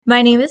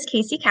My name is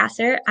Kacie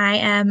Cassar. I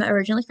am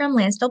originally from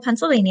Lansdale,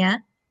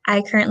 Pennsylvania.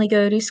 I currently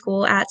go to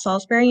school at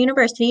Salisbury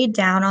University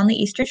down on the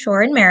Eastern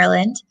Shore in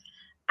Maryland.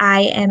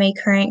 I am a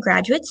current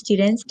graduate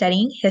student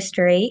studying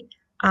history.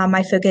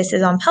 My focus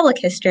is on public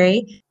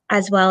history,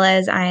 as well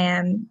as I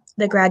am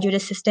the graduate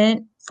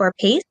assistant for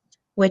PACE,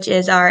 which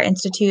is our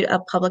Institute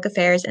of Public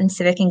Affairs and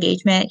Civic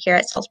Engagement here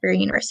at Salisbury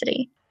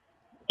University.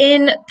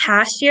 In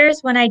past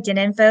years, when I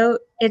didn't vote,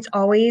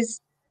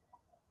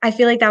 I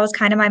feel like that was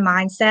kind of my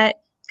mindset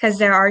because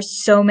there are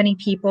so many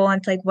people and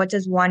it's like, what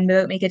does one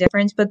vote make a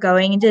difference? But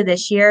going into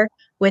this year,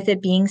 with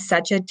it being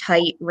such a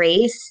tight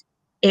race,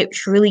 it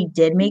truly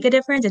did make a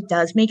difference. It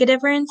does make a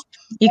difference.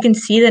 You can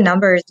see the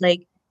numbers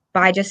like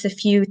by just a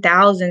few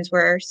thousands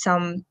where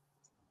some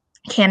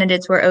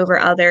candidates were over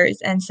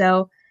others. And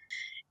so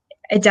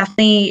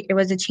it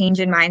was a change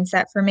in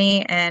mindset for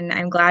me. And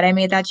I'm glad I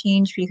made that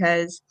change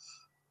because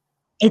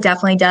it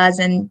definitely does.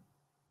 And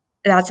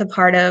that's a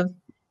part of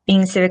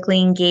being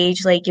civically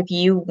engaged. Like if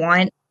you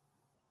want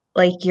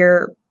like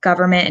your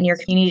government and your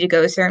community to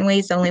go certain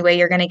ways, the only way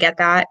you're going to get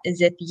that is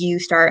if you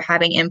start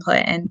having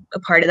input, and a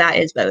part of that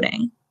is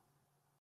voting.